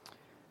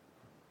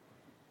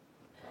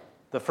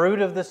The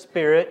fruit of the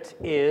Spirit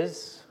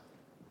is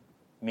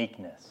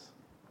meekness,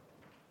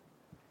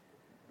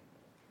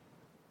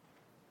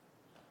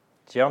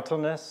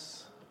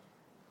 gentleness,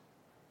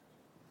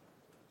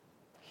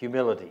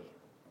 humility.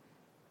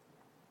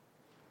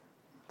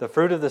 The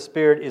fruit of the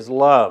Spirit is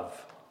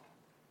love.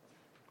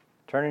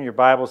 Turn in your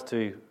Bibles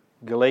to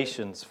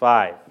Galatians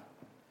 5.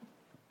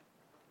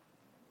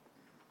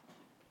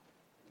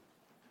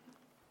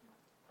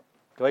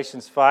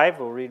 Galatians 5,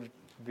 we'll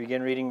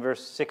begin reading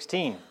verse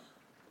 16.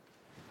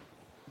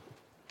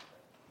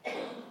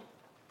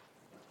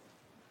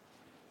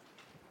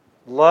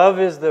 Love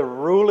is the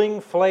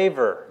ruling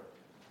flavor.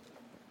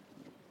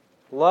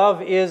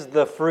 Love is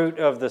the fruit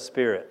of the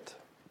Spirit.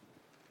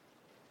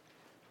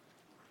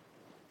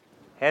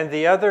 And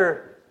the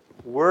other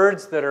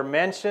words that are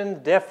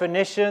mentioned,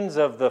 definitions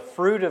of the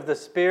fruit of the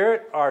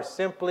Spirit, are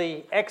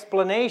simply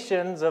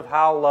explanations of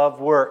how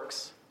love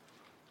works.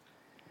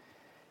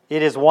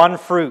 It is one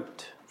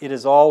fruit. It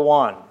is all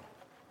one.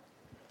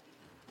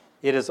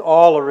 It is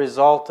all a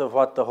result of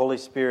what the Holy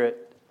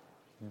Spirit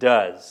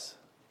does.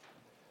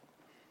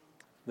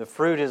 The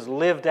fruit is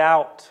lived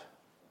out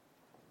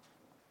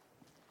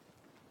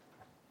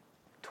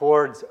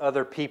towards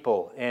other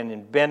people and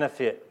in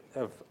benefit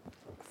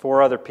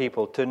for other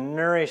people, to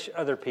nourish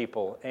other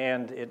people,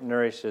 and it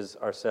nourishes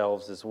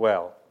ourselves as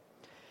well.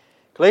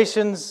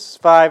 Galatians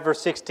 5,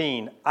 verse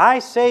 16. I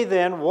say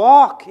then,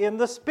 walk in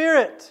the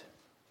Spirit.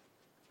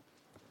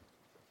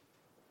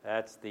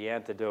 That's the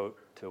antidote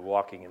to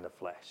walking in the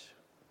flesh.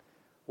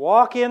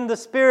 Walk in the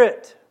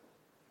Spirit,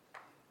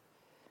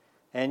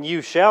 and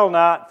you shall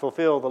not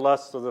fulfill the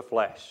lusts of the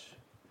flesh.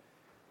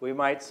 We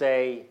might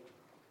say,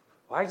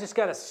 well, I just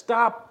got to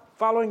stop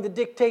following the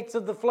dictates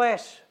of the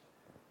flesh.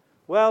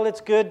 Well,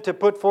 it's good to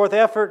put forth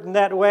effort in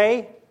that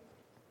way,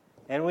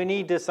 and we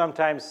need to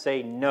sometimes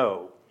say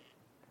no.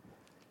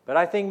 But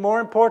I think more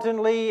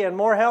importantly and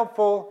more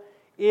helpful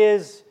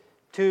is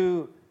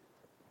to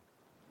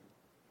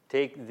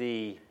take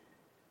the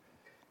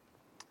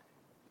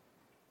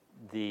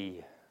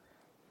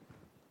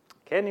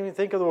can't even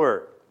think of the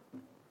word.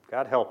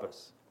 God help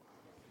us.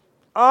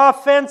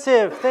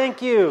 Offensive,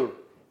 thank you.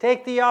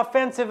 Take the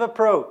offensive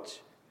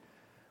approach.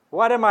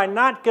 What am I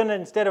not going to,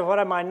 instead of what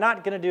am I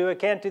not going to do, I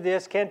can't do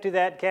this, can't do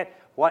that,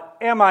 what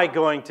am I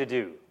going to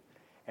do?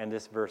 And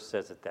this verse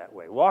says it that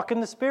way. Walk in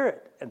the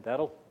Spirit, and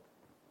that'll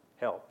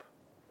help.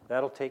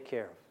 That'll take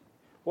care of.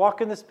 Walk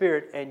in the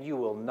Spirit, and you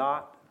will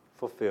not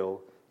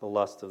fulfill the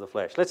lust of the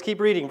flesh. Let's keep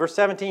reading. Verse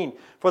 17.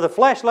 For the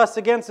flesh lusts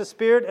against the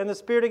Spirit, and the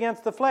Spirit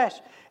against the flesh.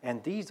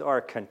 And these are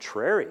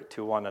contrary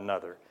to one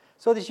another,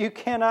 so that you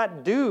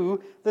cannot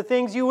do the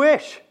things you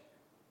wish.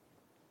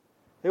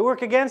 They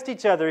work against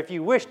each other. If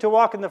you wish to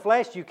walk in the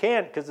flesh, you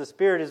can't because the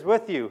Spirit is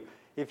with you.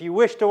 If you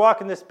wish to walk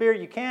in the Spirit,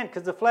 you can't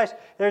because the flesh,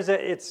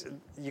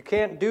 you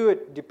can't do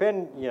it, you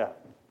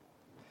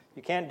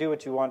can't do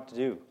what you want to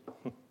do.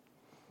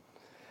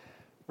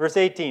 Verse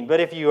 18, but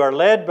if you are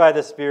led by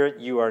the Spirit,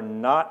 you are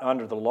not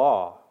under the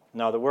law.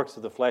 Now the works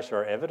of the flesh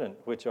are evident,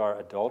 which are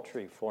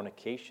adultery,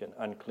 fornication,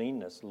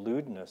 uncleanness,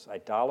 lewdness,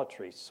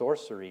 idolatry,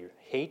 sorcery,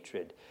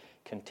 hatred,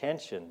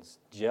 contentions,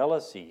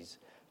 jealousies,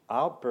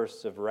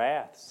 outbursts of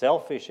wrath,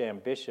 selfish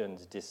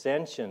ambitions,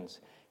 dissensions,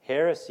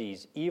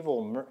 heresies,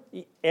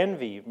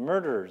 envy,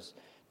 murders,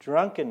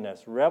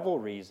 drunkenness,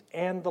 revelries,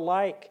 and the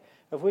like,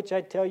 of which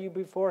I tell you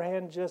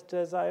beforehand, just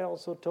as I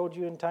also told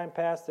you in time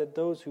past, that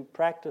those who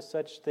practice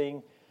such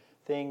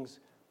things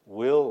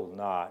will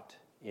not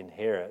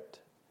inherit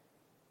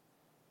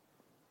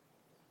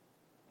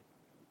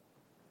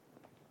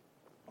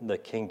the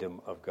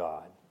kingdom of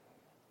God.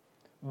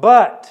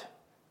 But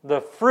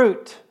the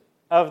fruit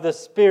of the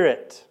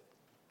Spirit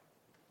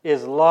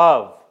is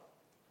love,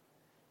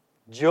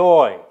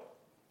 joy,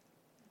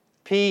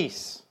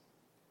 peace,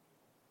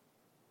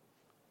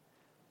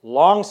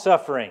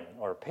 long-suffering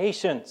or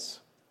patience,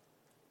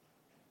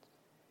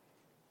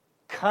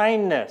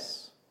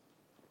 kindness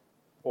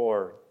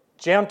or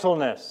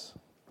gentleness,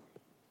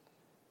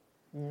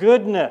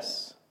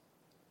 goodness,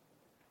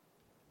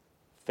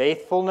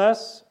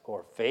 faithfulness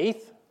or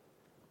faith,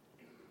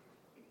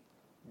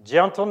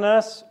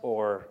 gentleness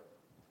or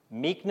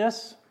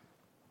meekness,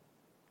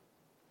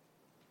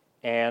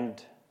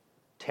 and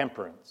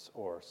temperance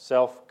or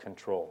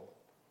self-control.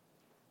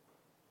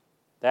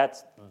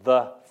 That's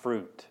the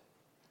fruit.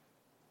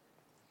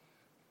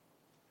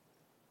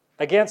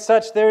 Against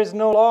such there is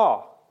no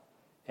law,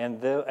 and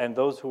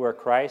those who are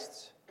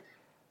Christ's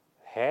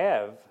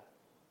have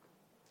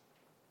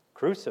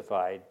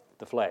crucified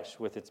the flesh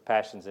with its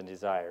passions and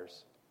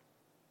desires.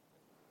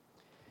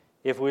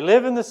 If we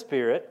live in the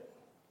Spirit,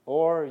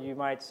 or you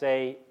might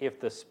say, if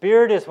the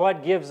Spirit is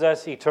what gives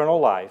us eternal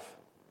life,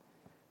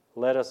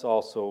 let us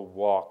also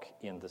walk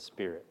in the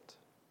Spirit.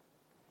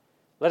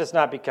 Let us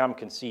not become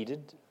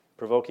conceited,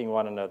 provoking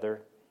one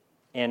another,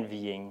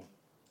 envying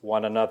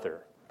one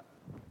another.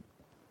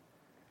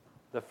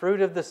 The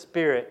fruit of the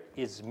Spirit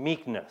is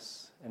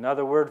meekness.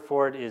 Another word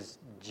for it is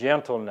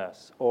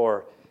gentleness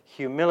or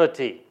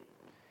humility.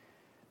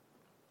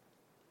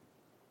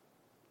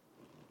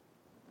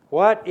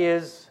 What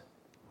is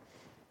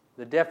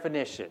the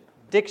definition,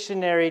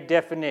 dictionary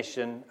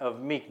definition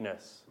of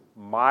meekness.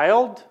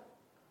 Mild,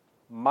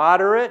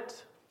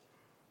 moderate,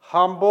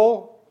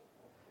 humble,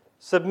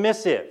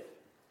 submissive.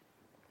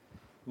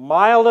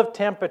 Mild of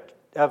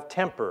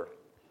temper,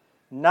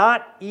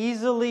 not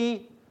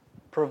easily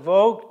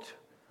provoked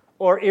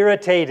or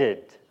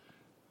irritated.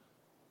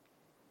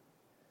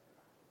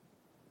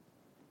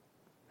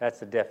 That's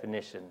the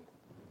definition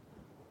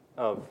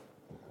of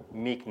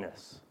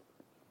meekness.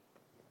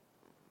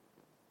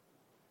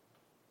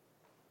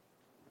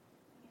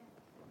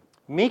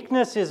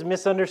 Meekness is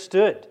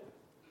misunderstood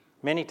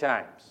many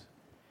times.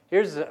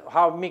 Here's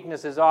how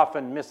meekness is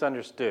often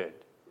misunderstood.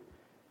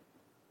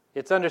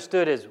 It's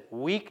understood as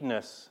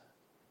weakness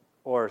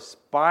or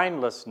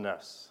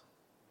spinelessness,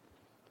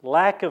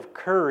 lack of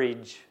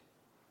courage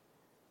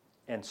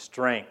and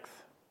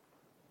strength.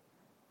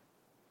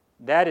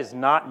 That is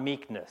not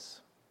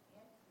meekness.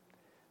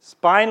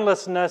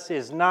 Spinelessness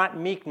is not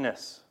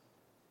meekness.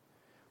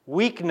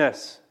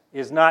 Weakness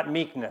is not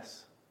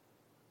meekness.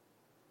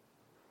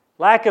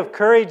 Lack of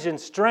courage and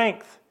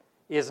strength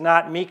is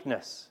not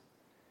meekness.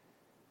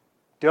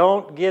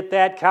 Don't get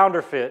that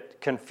counterfeit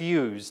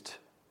confused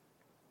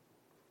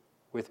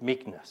with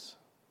meekness.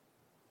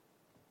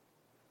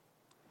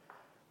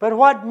 But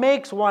what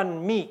makes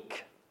one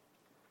meek?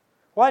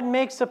 What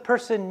makes a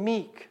person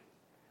meek?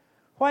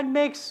 What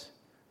makes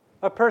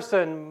a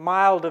person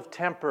mild of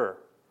temper,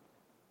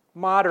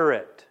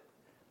 moderate?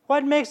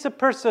 What makes a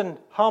person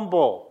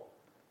humble?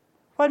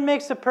 What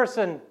makes a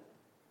person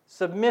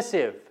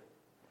submissive?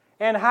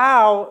 And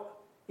how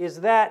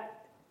is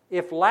that,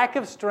 if lack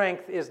of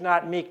strength is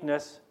not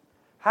meekness,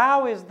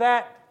 how is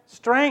that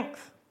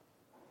strength?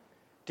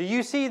 Do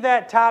you see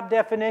that top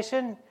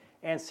definition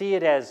and see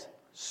it as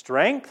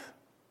strength?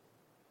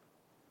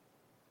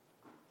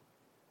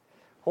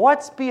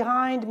 What's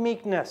behind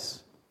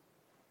meekness?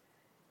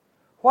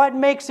 What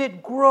makes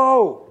it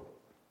grow?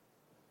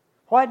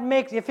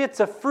 If it's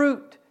a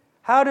fruit,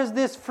 how does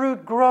this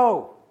fruit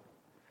grow?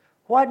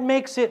 What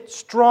makes it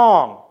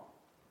strong?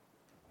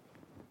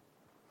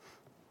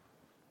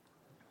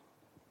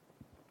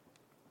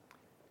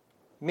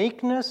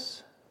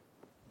 Meekness,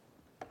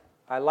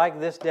 I like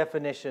this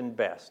definition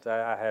best.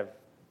 I have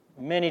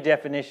many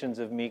definitions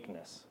of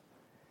meekness.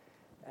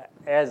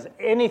 As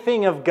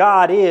anything of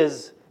God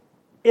is,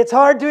 it's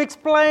hard to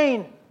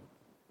explain.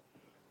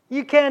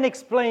 You can't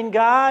explain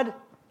God.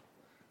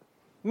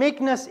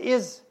 Meekness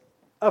is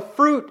a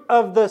fruit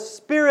of the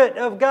Spirit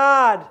of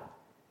God,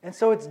 and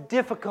so it's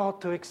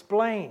difficult to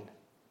explain.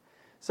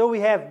 So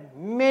we have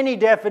many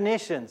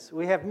definitions.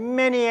 We have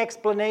many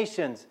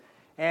explanations,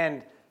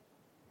 and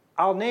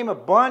I'll name a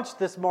bunch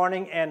this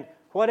morning, and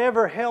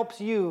whatever helps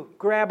you,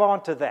 grab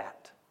onto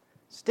that.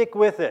 Stick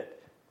with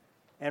it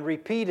and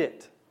repeat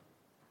it.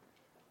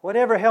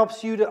 Whatever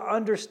helps you to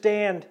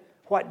understand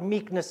what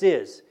meekness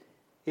is.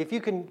 If you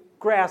can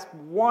grasp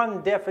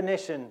one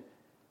definition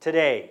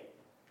today,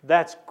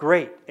 that's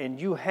great.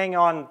 And you hang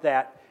on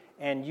that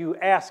and you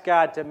ask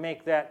God to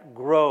make that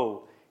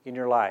grow in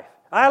your life.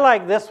 I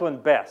like this one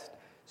best.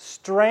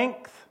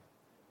 Strength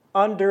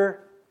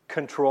under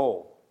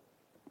control.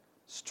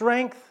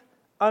 Strength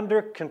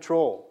under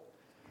control.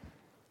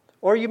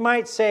 Or you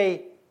might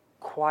say,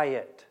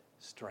 quiet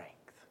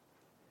strength.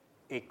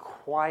 A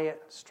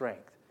quiet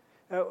strength.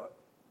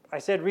 I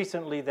said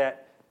recently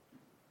that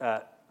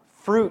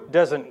fruit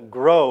doesn't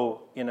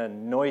grow in a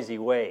noisy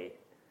way.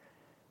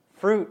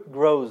 Fruit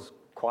grows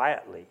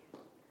quietly.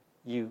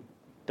 You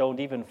don't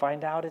even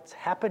find out it's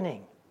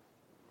happening.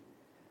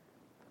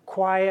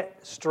 Quiet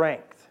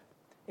strength.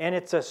 And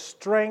it's a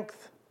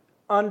strength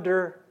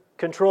under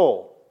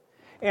control.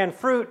 And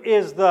fruit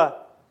is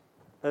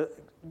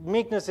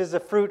meekness is the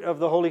fruit of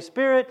the Holy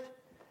Spirit.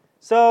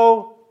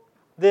 So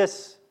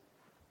this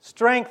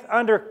strength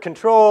under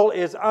control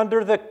is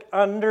under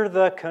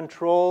the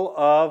control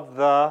of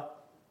the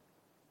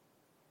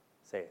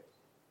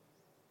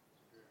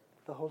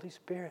Holy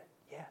Spirit.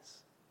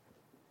 Yes.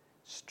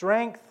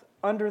 Strength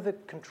under the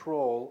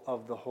control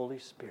of the Holy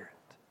Spirit.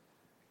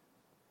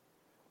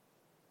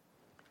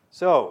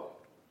 So,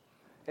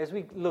 as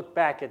we look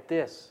back at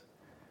this,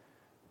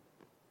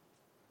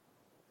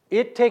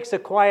 it takes a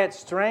quiet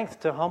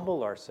strength to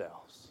humble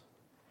ourselves.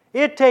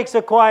 It takes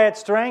a quiet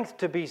strength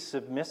to be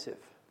submissive.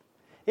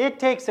 It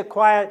takes a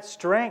quiet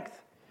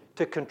strength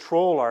to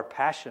control our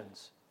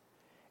passions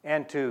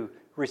and to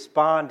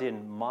respond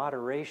in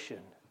moderation.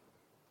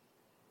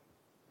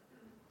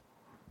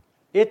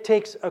 It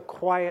takes a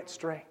quiet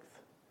strength.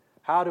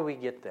 How do we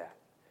get that?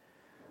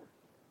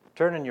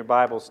 Turn in your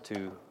Bibles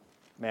to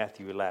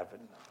Matthew 11.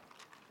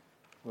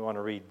 We want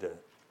to read the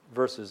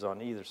verses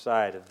on either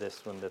side of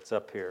this one that's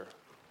up here.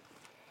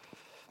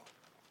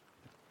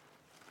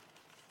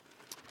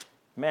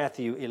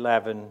 Matthew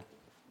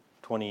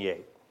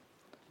 11:28.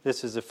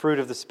 This is the fruit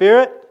of the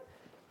Spirit,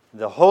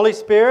 the Holy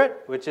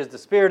Spirit, which is the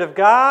Spirit of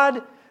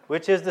God,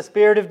 which is the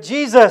Spirit of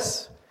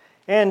Jesus.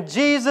 And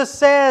Jesus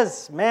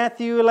says,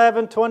 Matthew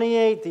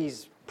 11:28,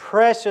 these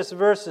precious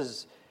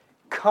verses,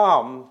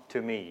 "Come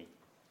to me."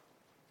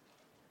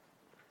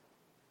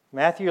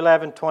 Matthew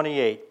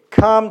 11:28,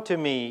 Come to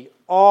me,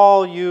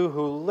 all you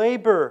who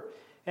labor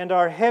and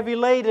are heavy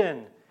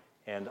laden,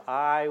 and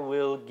I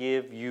will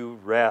give you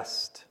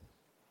rest.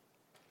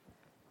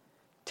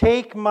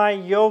 Take my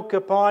yoke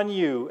upon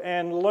you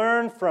and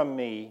learn from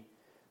me,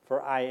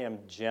 for I am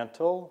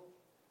gentle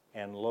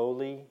and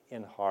lowly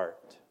in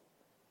heart.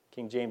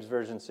 King James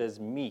Version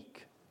says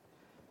meek.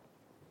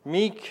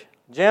 Meek,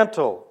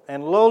 gentle,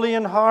 and lowly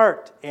in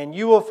heart, and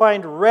you will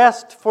find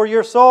rest for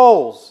your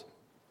souls.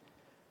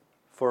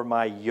 For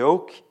my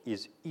yoke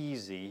is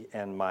easy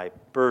and my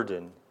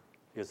burden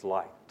is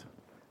light.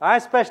 I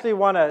especially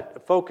want to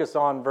focus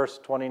on verse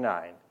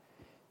 29.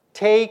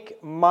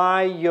 Take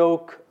my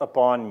yoke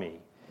upon me.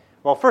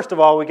 Well, first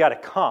of all, we got to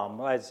come.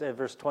 As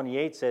verse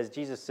 28 says,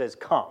 Jesus says,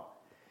 come.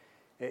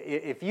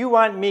 If you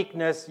want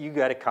meekness, you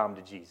got to come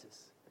to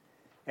Jesus.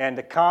 And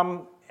to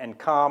come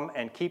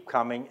and keep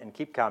coming and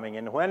keep coming.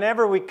 And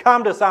whenever we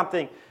come to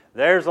something,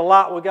 there's a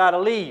lot we got to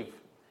leave.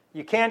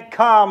 You can't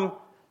come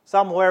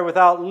somewhere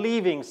without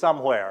leaving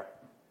somewhere.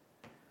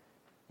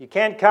 You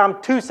can't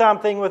come to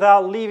something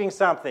without leaving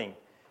something.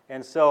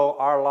 And so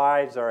our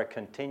lives are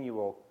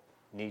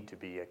need to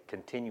be a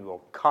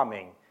continual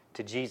coming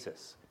to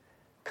Jesus.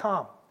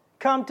 Come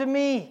to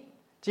me,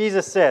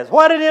 Jesus says.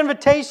 What an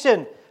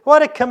invitation.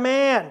 What a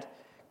command.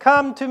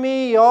 Come to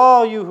me,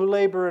 all you who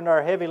labor and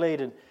are heavy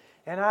laden,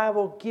 and I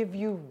will give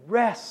you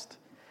rest.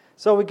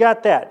 So we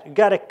got that. You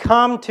got to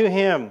come to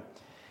him.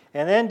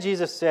 And then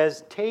Jesus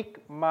says,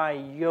 take my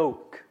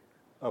yoke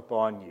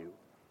upon you.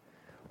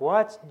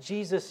 What's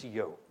Jesus'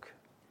 yoke?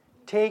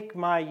 Take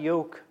my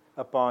yoke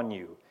upon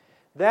you.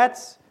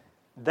 That's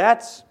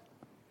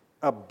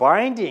a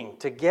binding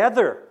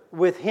together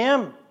with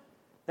him.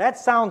 That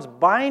sounds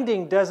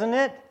binding, doesn't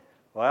it?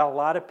 Well, a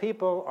lot of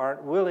people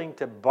aren't willing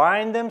to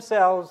bind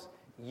themselves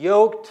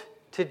yoked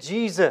to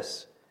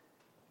Jesus.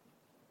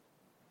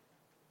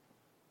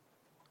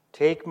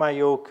 Take my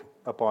yoke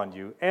upon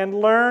you and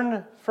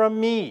learn from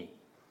me,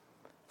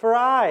 for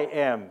I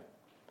am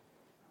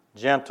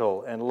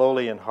gentle and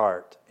lowly in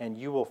heart, and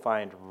you will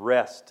find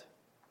rest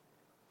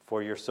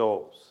for your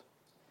souls.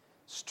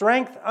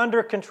 Strength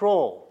under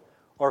control,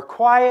 or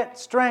quiet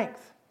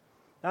strength.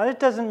 Now, this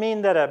doesn't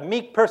mean that a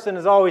meek person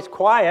is always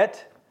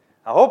quiet.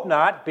 I hope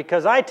not,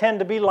 because I tend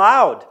to be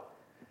loud.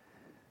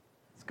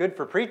 It's good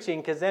for preaching,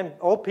 because then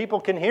old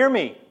people can hear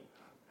me,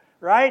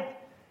 right?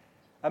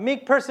 A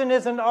meek person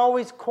isn't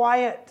always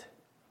quiet,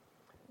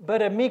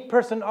 but a meek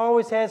person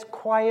always has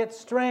quiet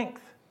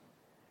strength.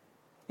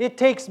 It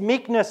takes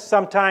meekness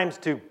sometimes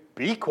to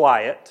be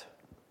quiet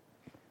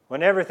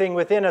when everything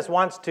within us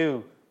wants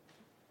to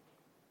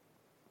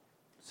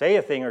say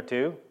a thing or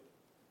two.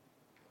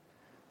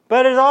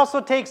 But it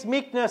also takes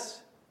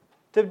meekness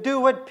to do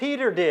what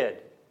Peter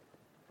did,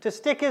 to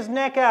stick his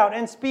neck out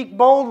and speak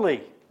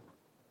boldly.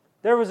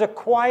 There was a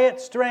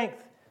quiet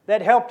strength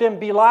that helped him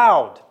be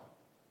loud.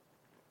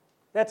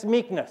 That's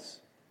meekness.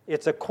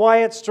 It's a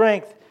quiet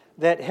strength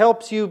that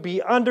helps you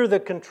be under the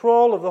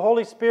control of the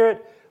Holy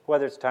Spirit,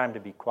 whether it's time to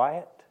be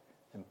quiet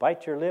and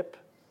bite your lip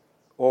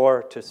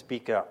or to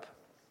speak up.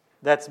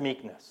 That's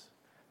meekness.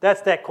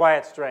 That's that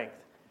quiet strength.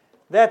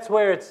 That's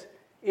where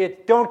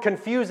don't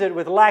confuse it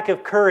with lack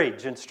of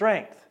courage and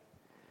strength.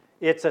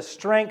 It's a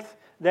strength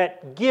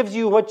that gives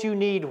you what you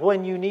need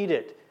when you need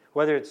it,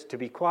 whether it's to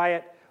be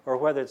quiet or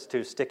whether it's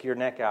to stick your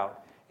neck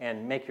out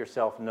and make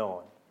yourself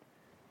known.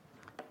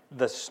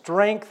 The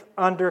strength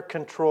under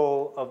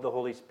control of the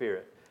Holy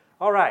Spirit.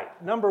 All right,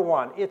 number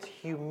one, it's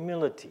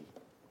humility.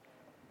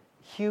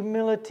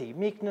 Humility.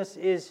 Meekness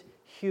is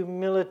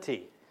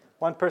humility.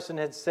 One person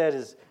had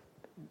said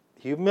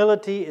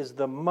humility is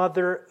the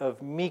mother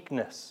of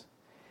meekness.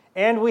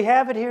 And we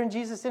have it here in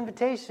Jesus'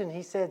 invitation.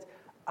 He says,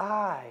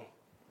 I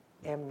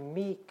am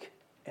meek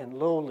and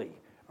lowly,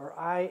 or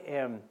I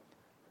am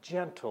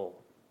gentle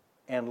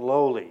and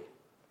lowly.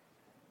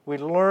 We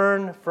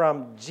learn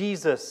from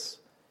Jesus'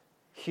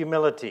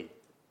 humility.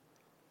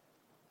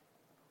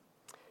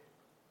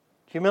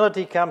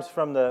 Humility comes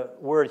from the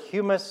word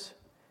humus,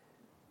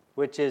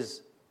 which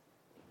is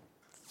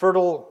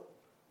fertile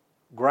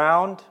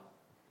ground.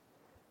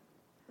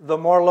 The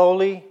more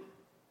lowly,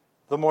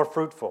 the more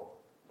fruitful.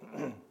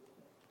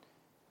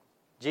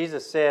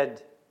 Jesus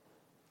said,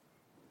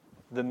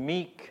 the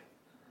meek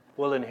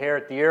will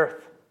inherit the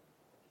earth.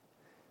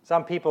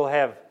 Some people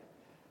have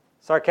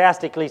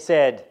sarcastically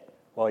said,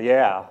 well,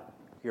 yeah,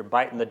 you're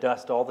biting the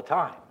dust all the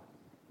time.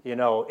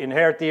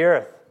 Inherit the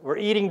earth. We're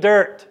eating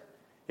dirt.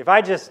 If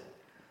I just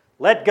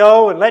let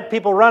go and let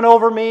people run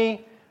over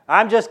me,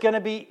 I'm just going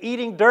to be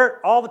eating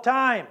dirt all the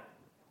time.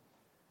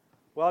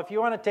 Well, if you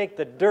want to take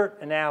the dirt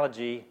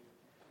analogy,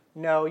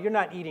 no, you're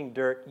not eating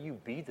dirt. You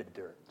be the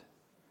dirt.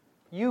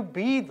 You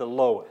be the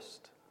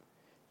lowest.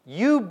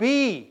 You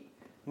be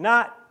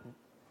not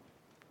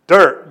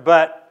dirt,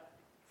 but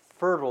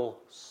fertile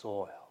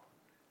soil.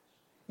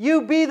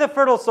 You be the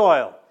fertile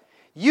soil.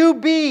 You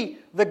be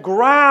the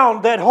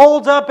ground that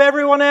holds up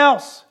everyone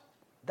else.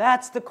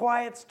 That's the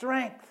quiet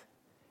strength.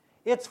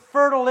 It's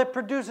fertile, it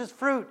produces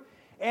fruit,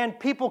 and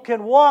people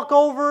can walk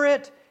over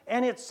it,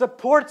 and it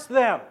supports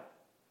them.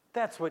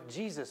 That's what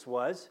Jesus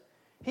was.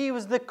 He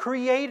was the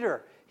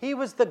creator. He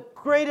was the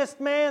greatest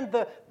man,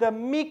 the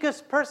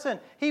meekest person.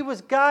 He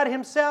was God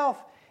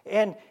himself.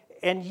 And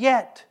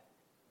yet,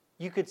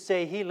 you could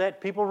say he let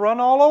people run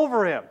all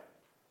over him.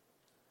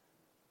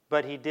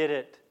 But he did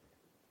it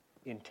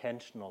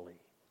intentionally.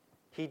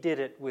 He did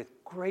it with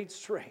great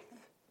strength.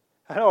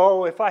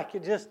 Oh, if I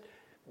could just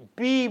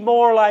be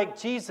more like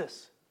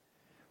Jesus,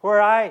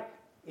 where I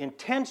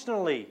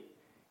intentionally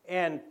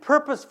and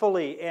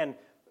purposefully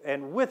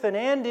and with an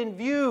end in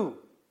view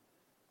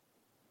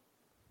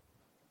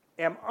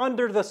am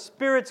under the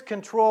Spirit's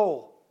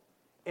control,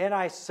 and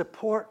I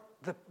support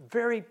the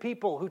very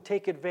people who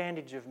take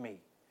advantage of me,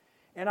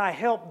 and I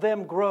help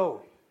them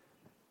grow.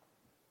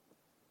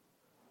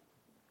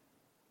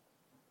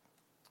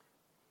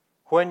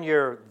 When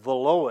you're the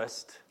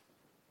lowest,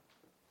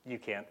 you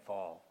can't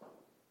fall.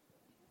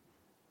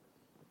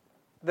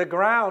 The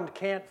ground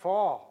can't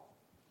fall.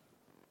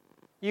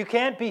 You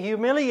can't be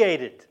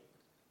humiliated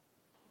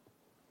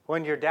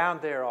when you're down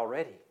there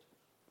already.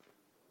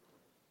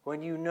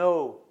 When you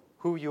know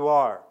who you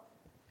are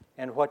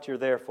and what you're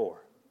there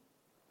for.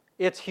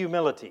 It's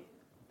humility.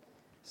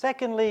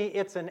 Secondly,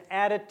 it's an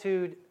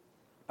attitude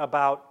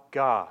about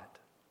God.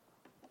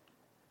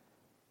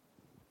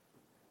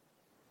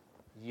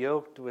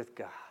 Yoked with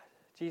God.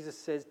 Jesus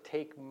says,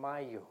 take my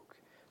yoke.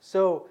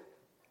 So,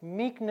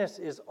 meekness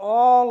is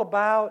all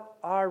about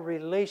our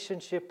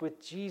relationship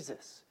with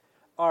Jesus,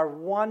 our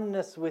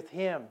oneness with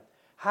Him,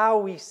 how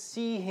we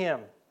see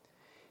Him.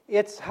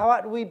 It's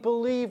what we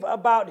believe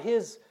about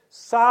His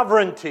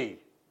sovereignty.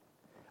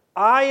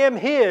 I am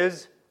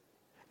His,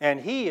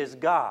 and He is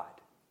God.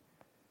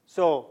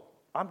 So,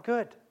 I'm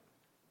good.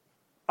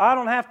 I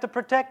don't have to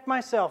protect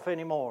myself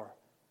anymore.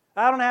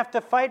 I don't have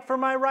to fight for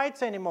my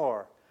rights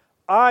anymore.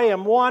 I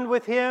am one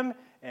with Him,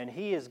 and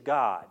He is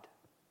God.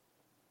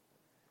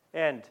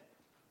 And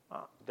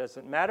it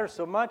doesn't matter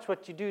so much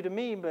what you do to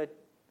me, but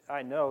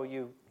I know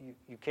you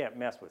can't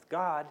mess with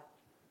God.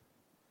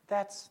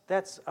 That's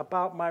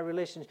about my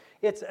relationship.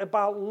 It's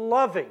about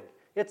loving.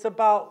 It's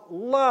about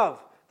love.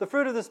 The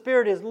fruit of the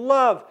Spirit is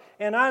love.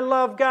 And I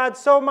love God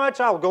so much,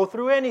 I'll go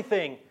through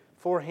anything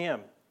for Him.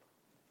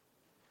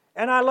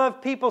 And I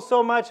love people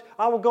so much,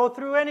 I will go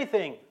through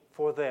anything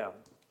for them.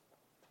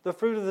 The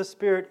fruit of the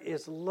Spirit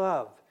is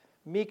love.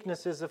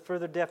 Meekness is a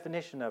further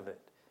definition of it.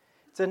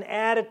 It's an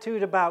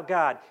attitude about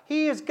God.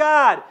 He is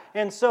God,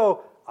 and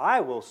so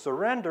I will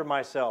surrender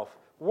myself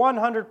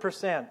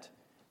 100%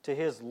 to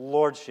His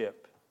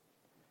lordship.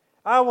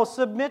 I will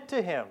submit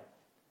to Him.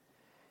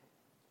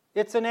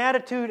 It's an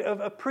attitude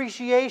of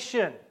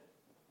appreciation.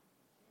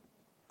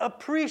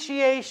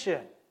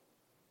 Appreciation.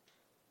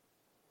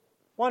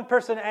 One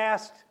person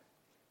asked,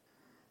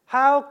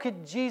 how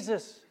could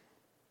Jesus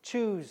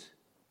choose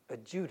a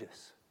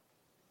Judas?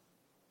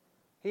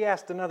 He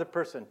asked another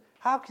person,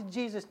 how could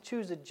Jesus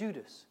choose a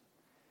Judas?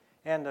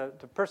 And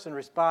the person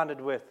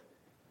responded with,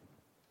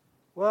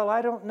 well,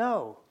 I don't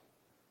know.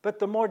 But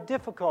the more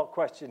difficult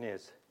question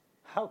is,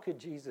 how could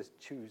Jesus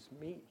choose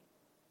me?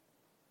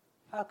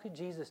 How could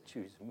Jesus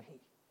choose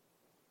me?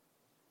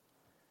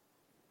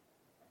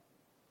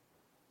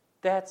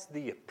 That's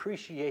the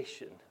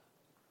appreciation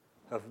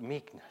of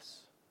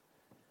meekness.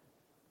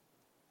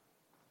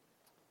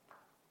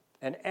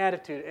 An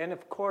attitude, and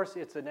of course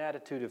it's an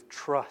attitude of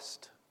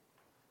trust.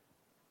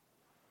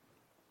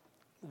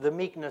 The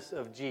meekness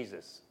of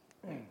Jesus.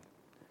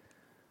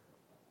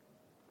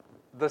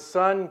 The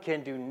Son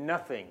can do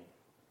nothing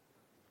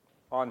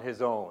on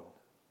His own.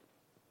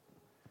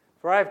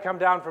 For I have come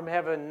down from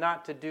heaven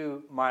not to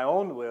do my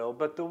own will,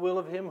 but the will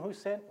of Him who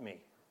sent me.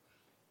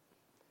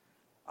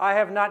 I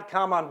have not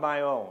come on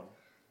my own.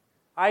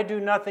 I do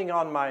nothing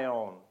on my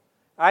own.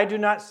 I do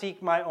not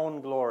seek my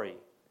own glory.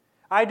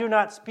 I do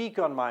not speak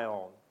on my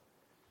own.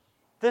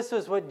 This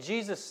is what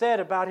Jesus said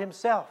about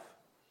Himself.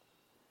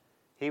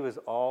 He was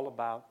all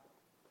about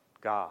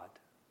God,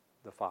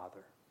 the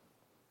Father.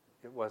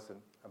 It wasn't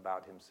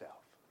about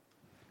Himself.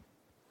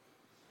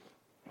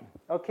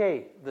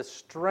 Okay, the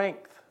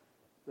strength.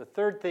 The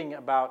third thing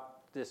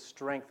about this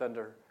strength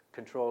under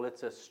control,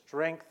 it's a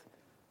strength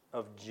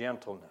of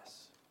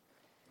gentleness.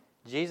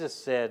 Jesus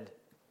said,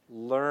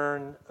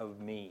 learn of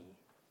me.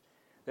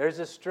 There's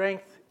a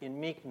strength in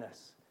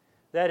meekness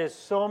that is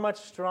so much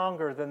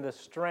stronger than the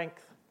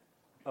strength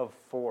of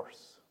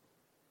force.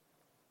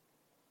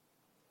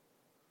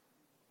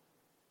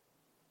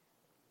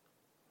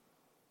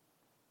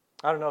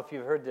 I don't know if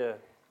you've heard the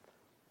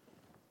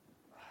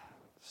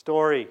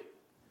story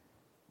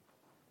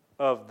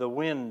of the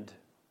wind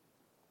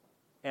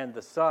and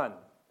the sun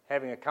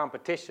having a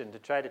competition to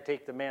try to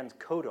take the man's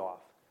coat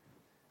off.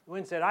 The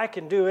wind said, I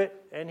can do it,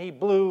 and he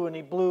blew,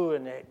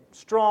 and a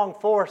strong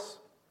force,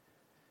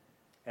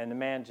 and the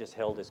man just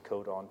held his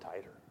coat on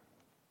tighter.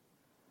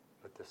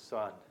 But the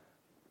sun,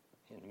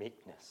 in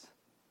meekness,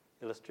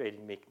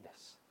 illustrating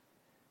meekness,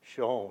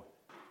 shone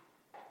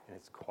in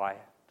its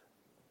quiet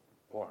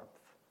warmth.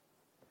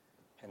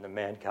 And the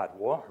man got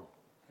warm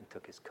and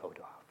took his coat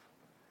off.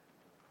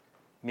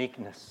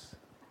 Meekness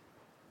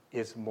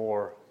is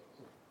more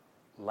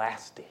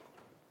lasting.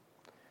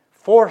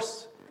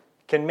 Force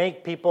can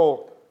make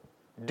people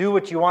do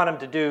what you want them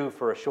to do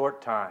for a short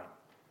time.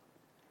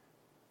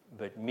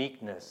 But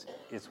meekness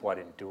is what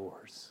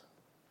endures.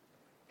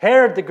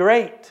 Herod the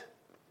Great,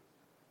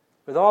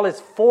 with all his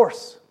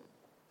force,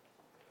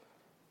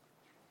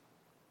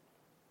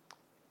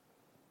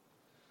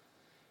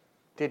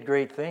 did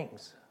great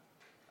things,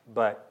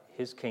 but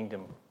his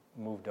kingdom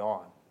moved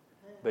on.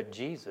 But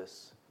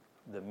Jesus,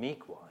 the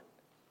meek one,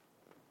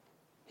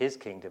 his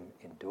kingdom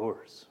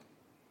endures.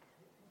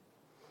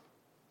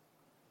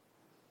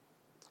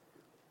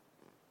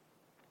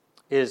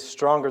 It is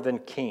stronger than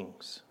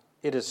kings.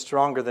 It is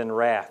stronger than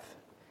wrath.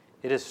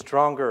 It is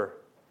stronger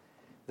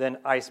than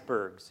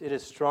icebergs. It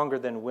is stronger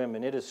than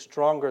women. It is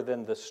stronger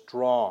than the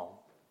strong.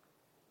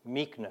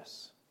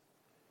 Meekness.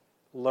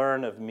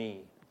 Learn of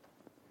me.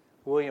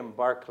 William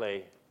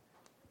Barclay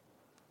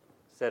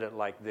said it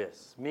like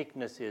this: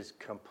 meekness is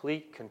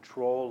complete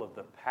control of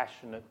the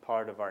passionate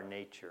part of our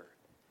nature.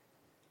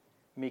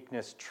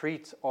 Meekness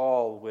treats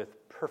all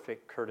with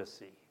perfect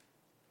courtesy.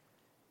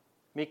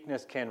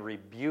 Meekness can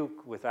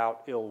rebuke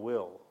without ill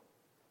will.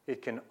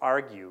 It can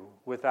argue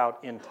without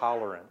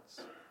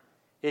intolerance.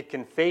 It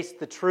can face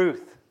the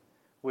truth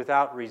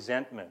without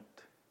resentment.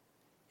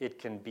 It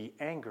can be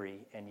angry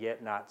and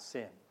yet not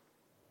sin.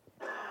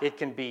 It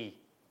can be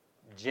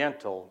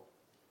gentle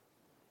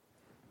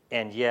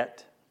and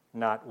yet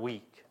not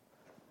weak.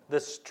 The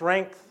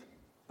strength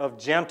of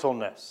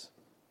gentleness.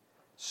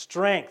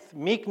 Strength.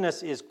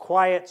 Meekness is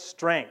quiet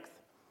strength.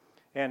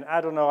 And I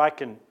don't know,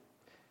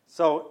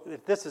 so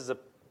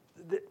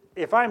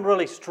if I'm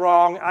really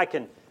strong, I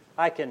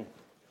can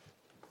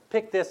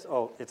pick this.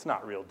 Oh, it's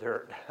not real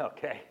dirt,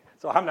 okay?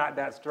 So I'm not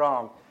that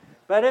strong.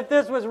 But if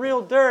this was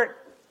real dirt,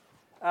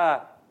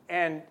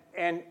 and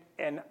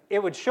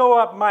it would show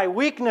up my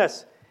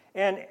weakness,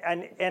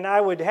 and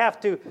I would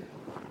have to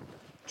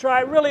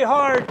try really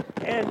hard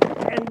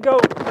and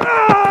go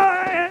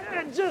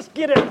and just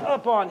get it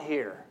up on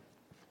here.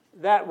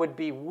 That would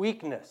be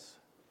weakness.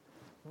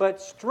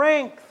 But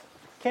strength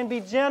can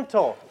be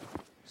gentle.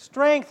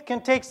 Strength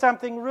can take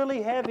something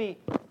really heavy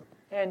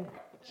and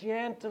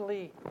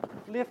gently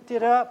lift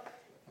it up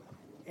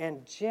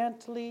and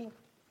gently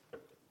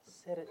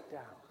set it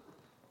down.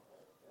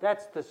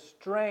 That's the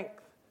strength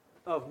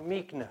of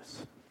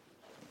meekness.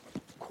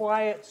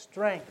 Quiet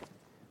strength.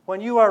 When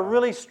you are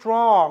really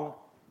strong,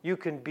 you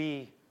can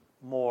be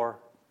more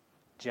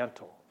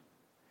gentle.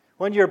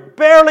 When you're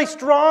barely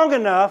strong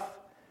enough,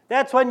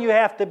 that's when you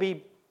have to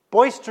be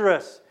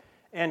boisterous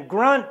and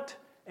grunt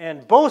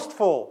and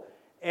boastful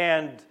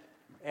and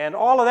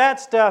all of that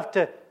stuff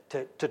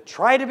to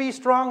try to be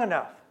strong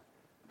enough.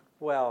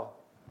 Well,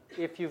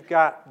 if you've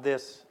got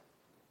this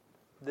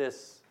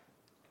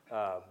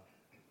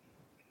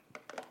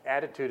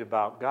attitude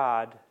about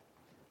God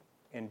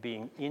and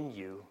being in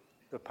you,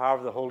 the power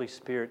of the Holy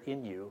Spirit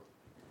in you,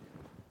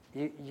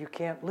 you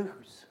can't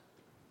lose.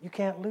 You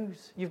can't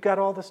lose. You've got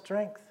all the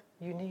strength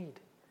you need.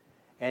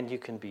 And you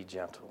can be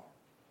gentle.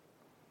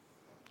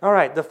 All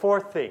right, the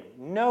fourth thing.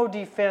 No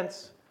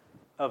defense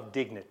of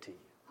dignity.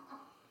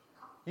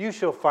 You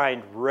shall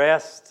find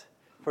rest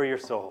for your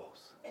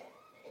souls.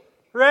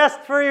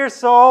 Rest for your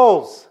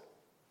souls.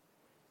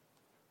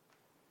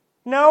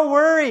 No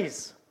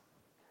worries.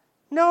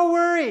 No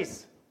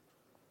worries.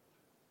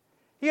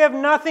 You have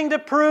nothing to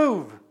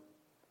prove,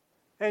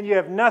 and you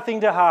have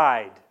nothing to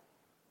hide.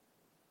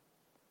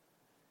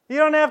 You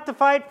don't have to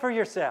fight for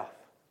yourself.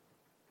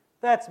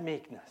 That's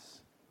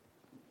meekness.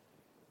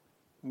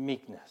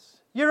 Meekness.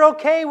 You're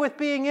okay with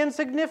being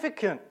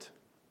insignificant.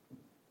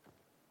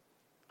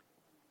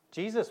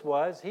 Jesus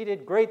was. He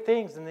did great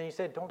things, and then he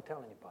said, don't tell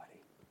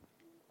anybody.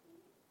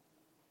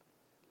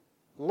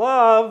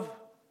 Love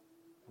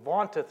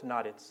vaunteth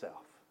not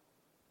itself.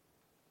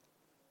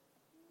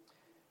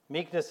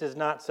 Meekness is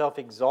not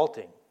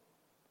self-exalting.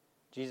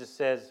 Jesus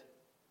says,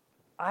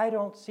 I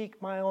don't seek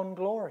my own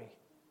glory.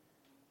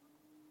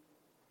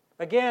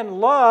 Again,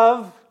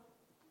 love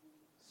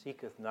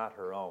seeketh not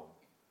her own.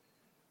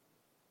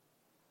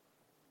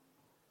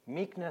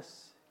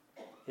 Meekness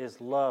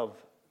is love,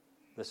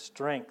 the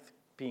strength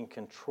being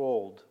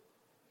controlled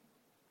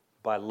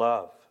by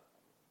love.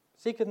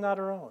 Seeketh not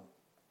her own.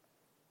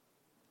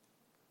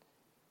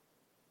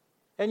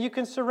 And you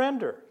can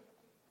surrender.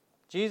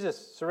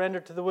 Jesus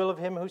surrendered to the will of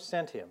him who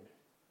sent him.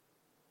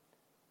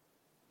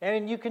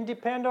 And you can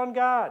depend on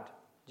God.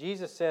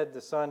 Jesus said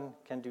the Son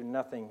can do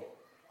nothing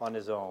on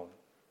his own.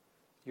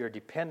 Your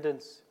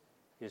dependence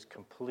is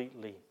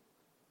completely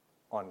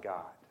on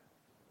God.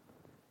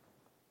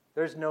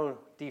 There's no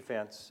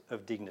defense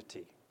of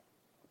dignity.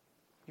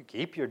 You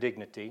keep your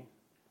dignity,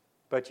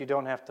 but you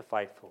don't have to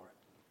fight for it.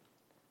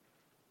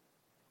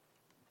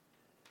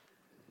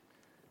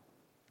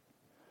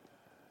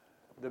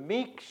 The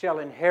meek shall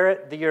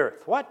inherit the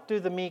earth. What do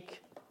the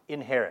meek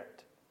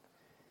inherit?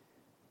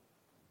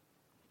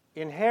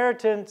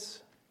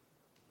 Inheritance,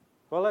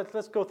 well,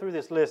 let's go through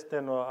this list,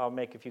 then I'll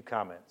make a few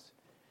comments.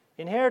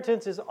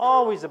 Inheritance is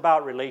always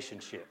about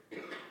relationship.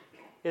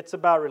 It's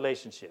about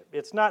relationship.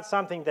 It's not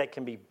something that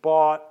can be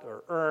bought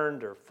or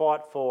earned or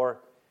fought for,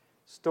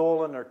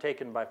 stolen or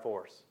taken by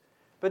force.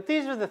 But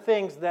these are the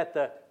things that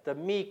the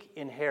meek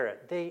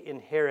inherit. They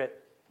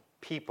inherit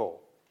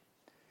people.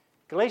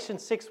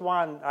 Galatians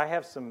 6:1, I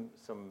have some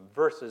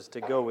verses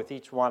to go with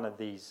each one of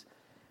these.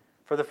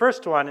 For the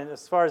first one,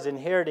 as far as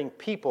inheriting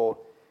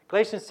people,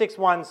 Galatians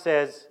 6:1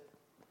 says,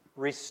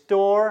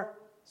 restore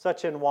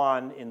such an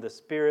one in the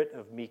spirit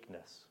of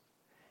meekness.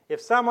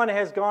 If someone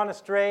has gone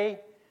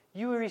astray,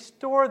 you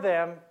restore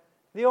them.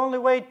 The only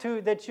way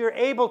that you're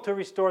able to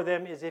restore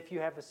them is if you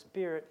have a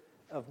spirit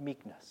of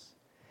meekness.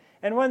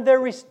 And when they're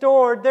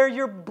restored, they're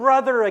your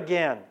brother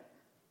again.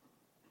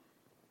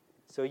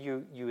 So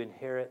you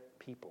inherit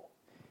people.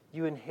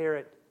 You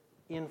inherit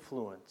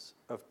influence,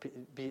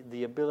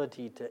 the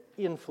ability to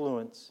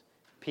influence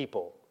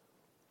people.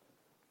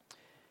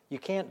 You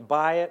can't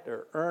buy it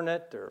or earn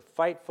it or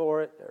fight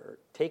for it or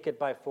take it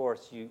by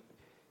force.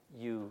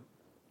 You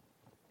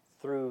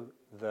through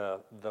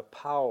the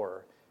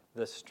power,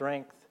 the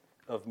strength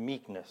of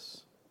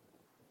meekness.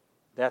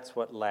 That's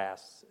what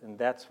lasts, and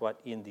that's what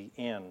in the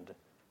end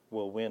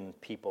will win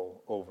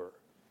people over.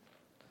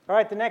 All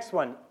right, the next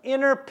one,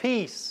 inner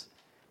peace.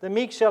 The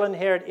meek shall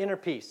inherit inner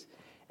peace.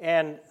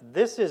 And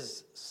this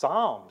is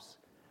Psalms.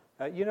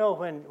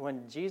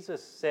 When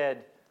Jesus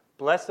said,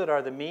 blessed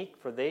are the meek,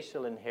 for they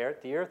shall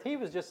inherit the earth, he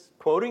was just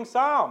quoting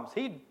Psalms.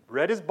 He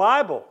read his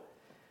Bible.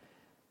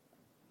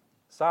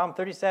 Psalm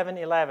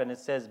 37:11, it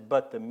says,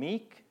 but the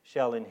meek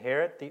shall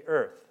inherit the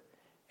earth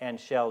and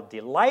shall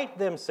delight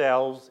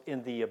themselves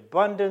in the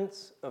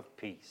abundance of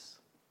peace.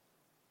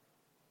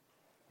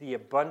 The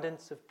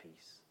abundance of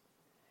peace.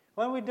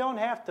 When we don't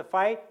have to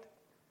fight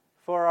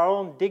for our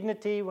own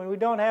dignity, when we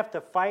don't have to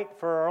fight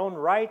for our own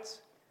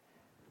rights,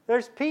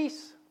 there's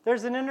peace.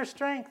 There's an inner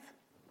strength.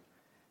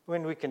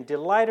 When we can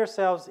delight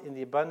ourselves in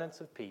the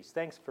abundance of peace.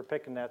 Thanks for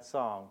picking that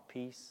song,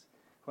 Peace,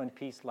 When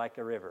Peace Like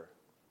a River.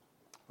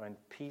 When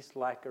peace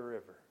like a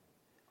river.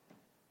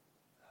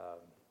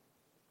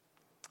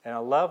 And I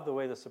love the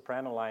way the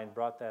soprano line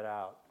brought that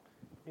out.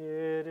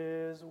 It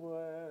is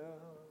well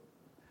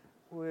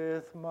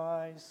with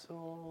my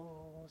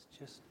soul. It's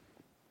just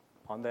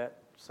on that,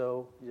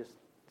 so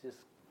just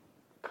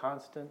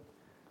constant,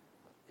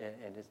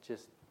 and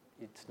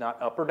it's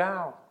not up or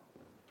down.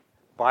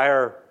 By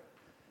our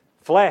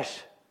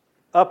flesh,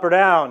 up or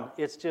down,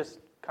 it's just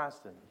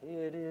constant.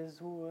 It is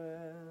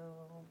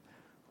well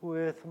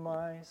with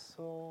my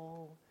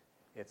soul.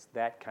 It's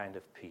that kind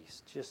of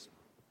peace, just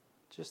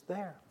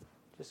there,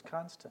 just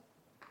constant.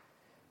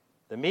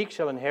 The meek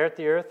shall inherit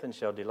the earth and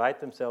shall delight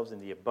themselves in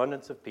the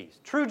abundance of peace.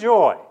 True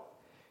joy.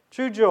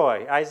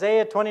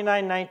 Isaiah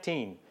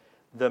 29:19.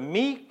 The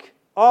meek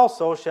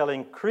also shall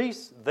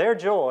increase their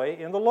joy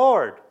in the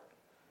Lord.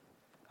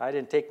 I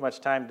didn't take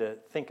much time to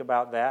think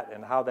about that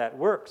and how that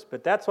works,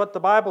 but that's what the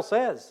Bible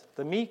says.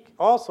 The meek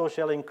also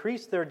shall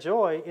increase their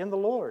joy in the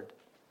Lord.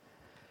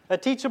 A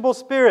teachable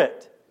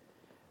spirit.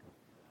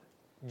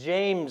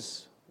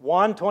 James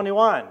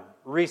 1:21.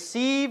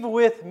 Receive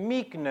with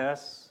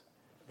meekness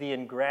the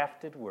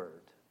engrafted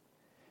word.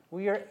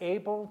 We are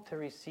able to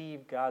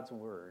receive God's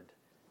word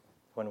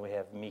when we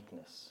have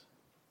meekness.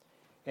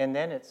 And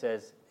then it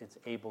says it's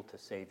able to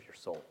save your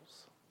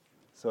souls.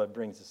 So it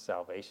brings us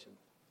salvation.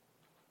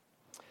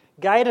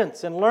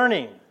 Guidance and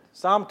learning.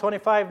 Psalm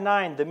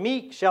 25:9. The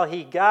meek shall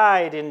he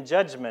guide in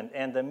judgment,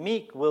 and the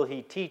meek will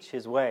he teach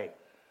his way.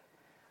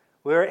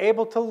 We are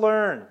able to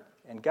learn,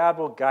 and God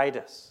will guide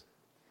us.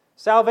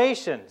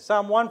 Salvation.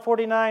 Psalm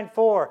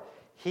 149:4.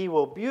 He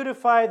will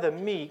beautify the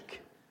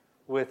meek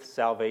with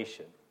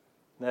salvation.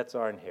 That's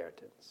our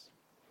inheritance.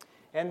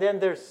 And then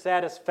there's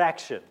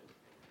satisfaction.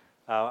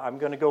 I'm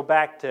going to go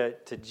back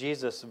to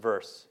Jesus'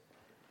 verse.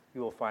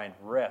 You will find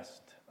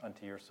rest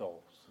unto your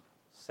souls.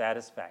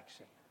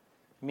 Satisfaction.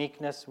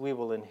 Meekness, we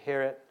will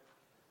inherit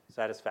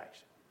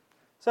satisfaction.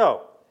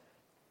 So,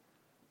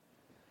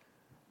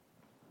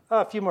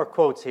 a few more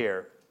quotes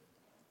here.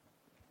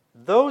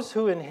 Those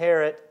who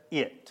inherit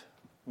it,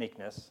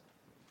 meekness,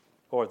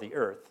 or the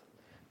earth,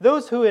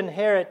 those who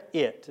inherit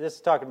it, this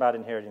is talking about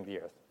inheriting the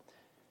earth,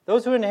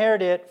 those who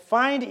inherit it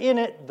find in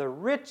it the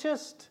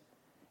richest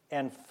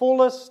and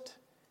fullest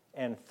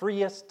and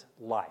freest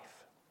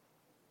life.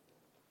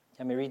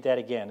 Let me read that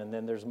again, and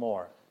then there's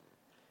more.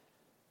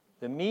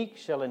 The meek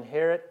shall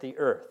inherit the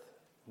earth.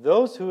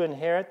 Those who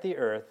inherit the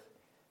earth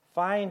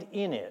find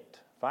in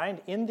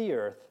the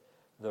earth,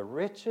 the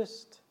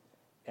richest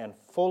and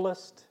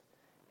fullest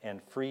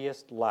and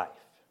freest life.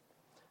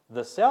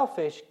 The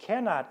selfish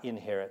cannot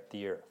inherit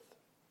the earth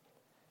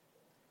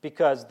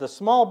because the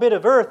small bit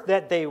of earth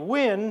that they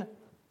win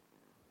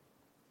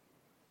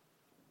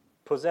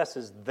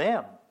possesses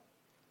them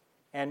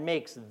and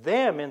makes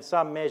them, in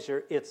some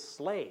measure, its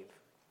slave.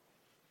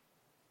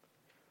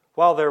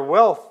 While the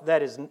wealth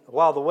that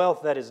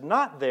is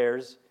not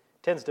theirs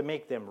tends to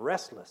make them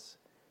restless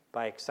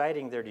by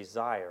exciting their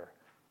desire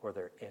or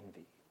their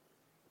envy.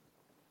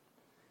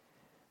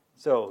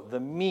 So the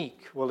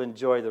meek will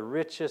enjoy the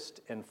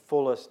richest and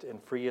fullest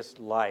and freest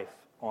life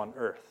on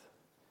earth.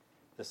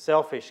 The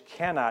selfish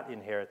cannot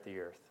inherit the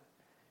earth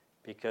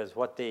because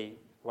what they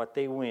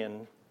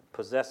win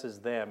possesses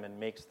them and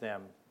makes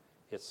them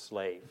its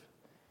slave.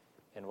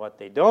 And what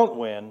they don't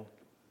win,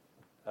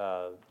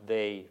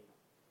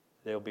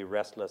 they'll be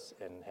restless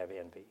and have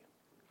envy.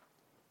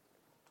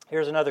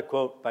 Here's another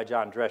quote by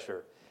John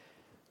Drescher.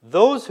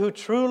 Those who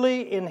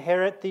truly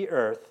inherit the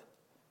earth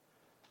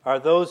are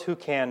those who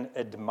can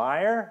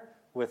admire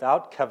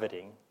without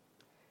coveting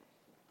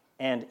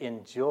and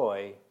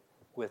enjoy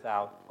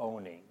without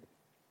owning.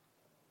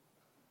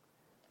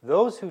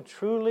 Those who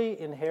truly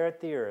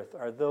inherit the earth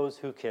are those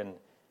who can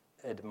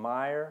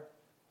admire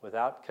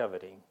without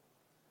coveting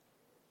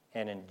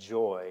and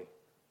enjoy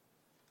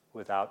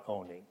without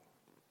owning.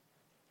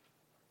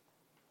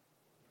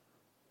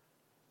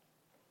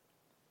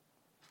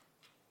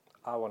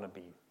 I want to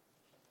be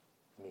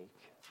meek.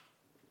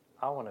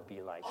 I want to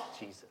be like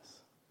Jesus.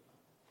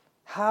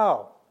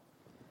 How?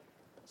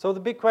 So the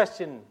big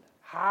question,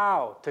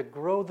 how to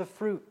grow the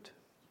fruit?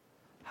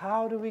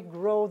 How do we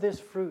grow this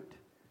fruit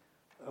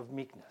of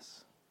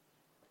meekness?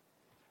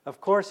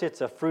 Of course,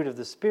 it's a fruit of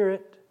the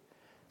Spirit,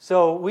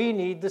 so we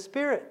need the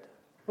Spirit.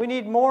 We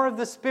need more of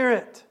the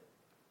Spirit.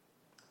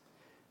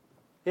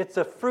 It's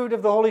a fruit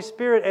of the Holy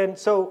Spirit, and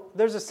so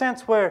there's a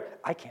sense where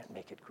I can't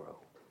make it grow.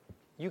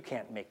 You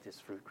can't make this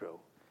fruit grow.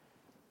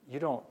 You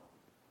don't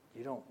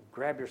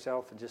grab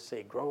yourself and just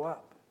say, grow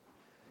up.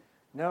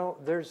 No,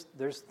 there's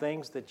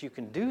things that you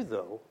can do,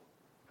 though.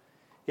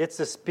 It's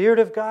the Spirit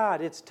of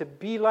God. It's to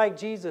be like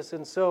Jesus,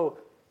 and so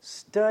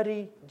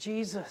study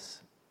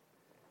Jesus.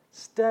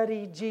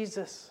 Study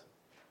Jesus.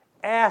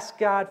 Ask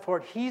God for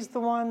it. He's the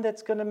one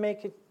that's going to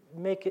make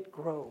it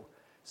grow.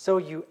 So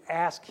you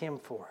ask Him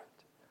for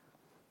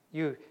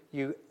it.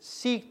 You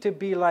seek to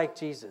be like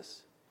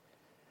Jesus.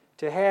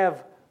 To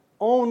have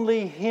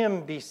only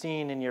Him be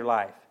seen in your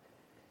life.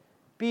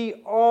 Be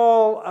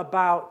all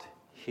about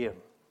Him.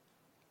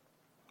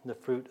 The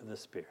fruit of the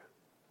Spirit.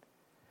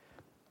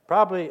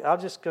 Probably,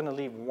 I'm just going to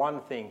leave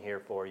one thing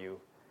here for you.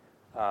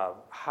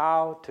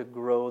 How to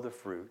grow the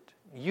fruit.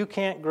 You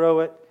can't grow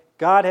it.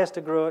 God has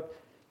to grow it.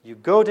 You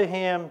go to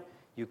Him.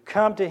 You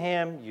come to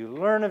Him. You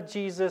learn of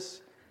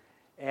Jesus.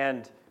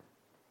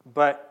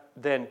 But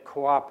then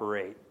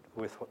cooperate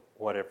with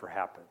whatever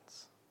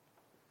happens.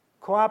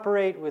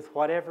 Cooperate with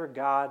whatever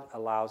God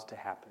allows to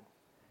happen.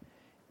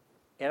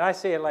 And I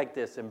say it like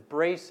this,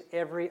 embrace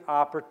every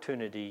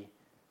opportunity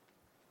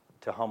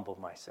to humble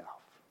myself.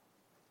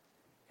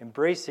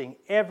 Embracing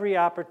every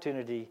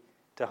opportunity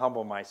to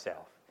humble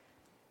myself.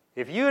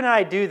 If you and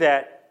I do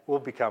that, we'll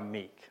become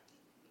meek.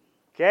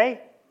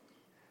 Okay?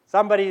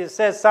 Somebody that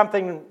says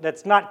something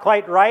that's not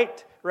quite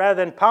right,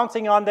 rather than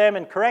pouncing on them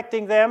and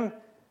correcting them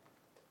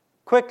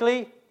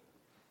quickly,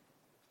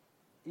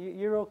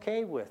 you're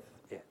okay with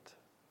it.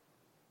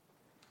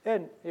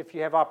 And if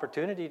you have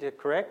opportunity to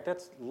correct,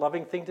 that's a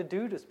loving thing to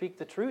do, to speak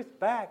the truth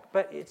back,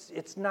 but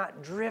it's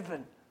not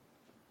driven.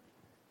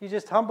 You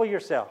just humble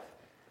yourself.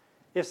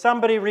 If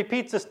somebody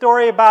repeats a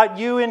story about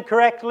you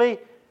incorrectly,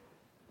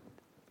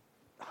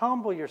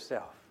 humble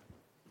yourself.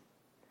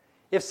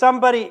 If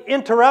somebody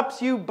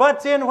interrupts you,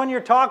 butts in when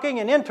you're talking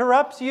and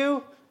interrupts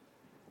you,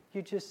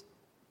 you just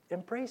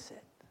embrace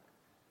it.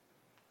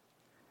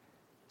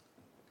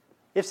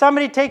 If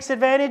somebody takes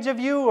advantage of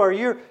you, or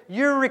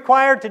you're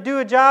required to do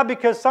a job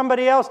because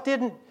somebody else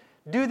didn't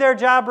do their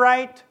job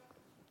right,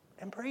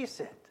 embrace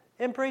it.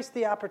 Embrace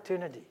the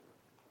opportunity.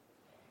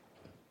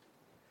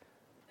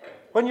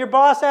 When your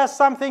boss asks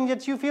something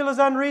that you feel is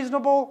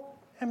unreasonable,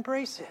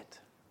 embrace it.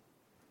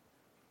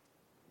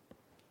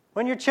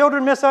 When your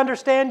children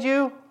misunderstand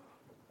you,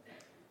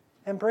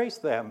 embrace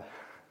them.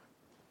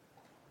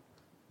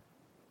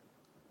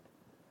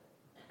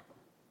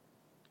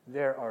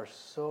 There are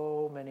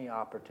so many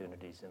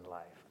opportunities in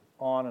life,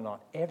 on and on,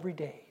 every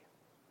day.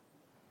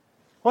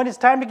 When it's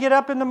time to get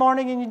up in the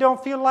morning and you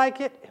don't feel like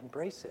it,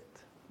 embrace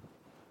it.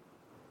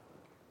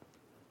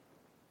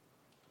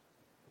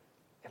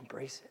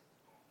 Embrace it.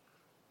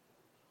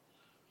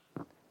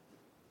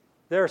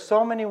 There are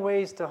so many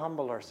ways to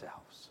humble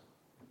ourselves.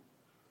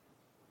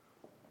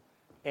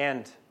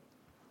 And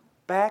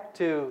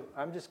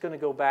I'm just going to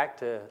go back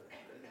to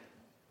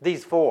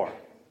these four.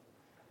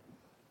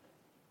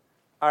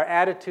 Our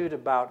attitude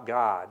about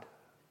God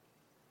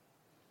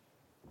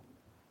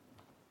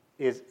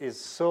is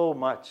so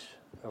much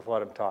of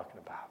what I'm talking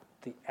about.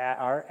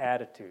 Our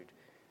attitude,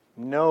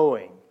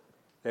 knowing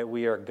that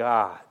we are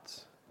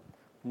God's,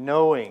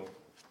 knowing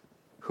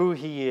who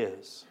He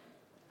is,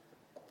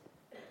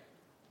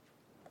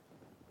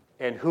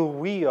 and who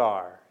we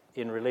are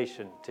in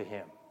relation to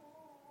Him,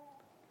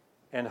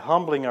 and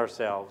humbling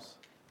ourselves,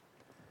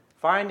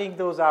 finding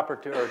those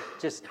opportunities, or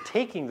just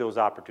taking those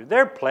opportunities.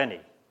 There are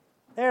plenty.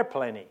 There are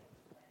plenty.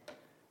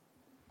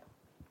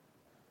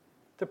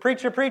 The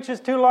preacher preaches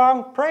too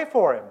long, pray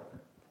for him.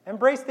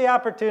 Embrace the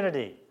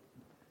opportunity.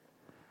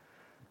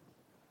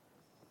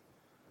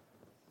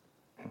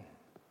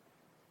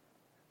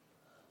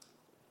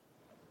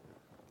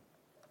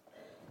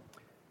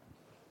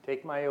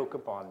 Take my yoke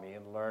upon me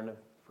and learn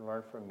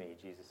from me,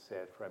 Jesus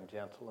said, for I'm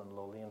gentle and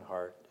lowly in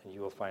heart, and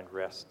you will find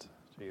rest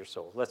to your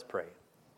soul. Let's pray.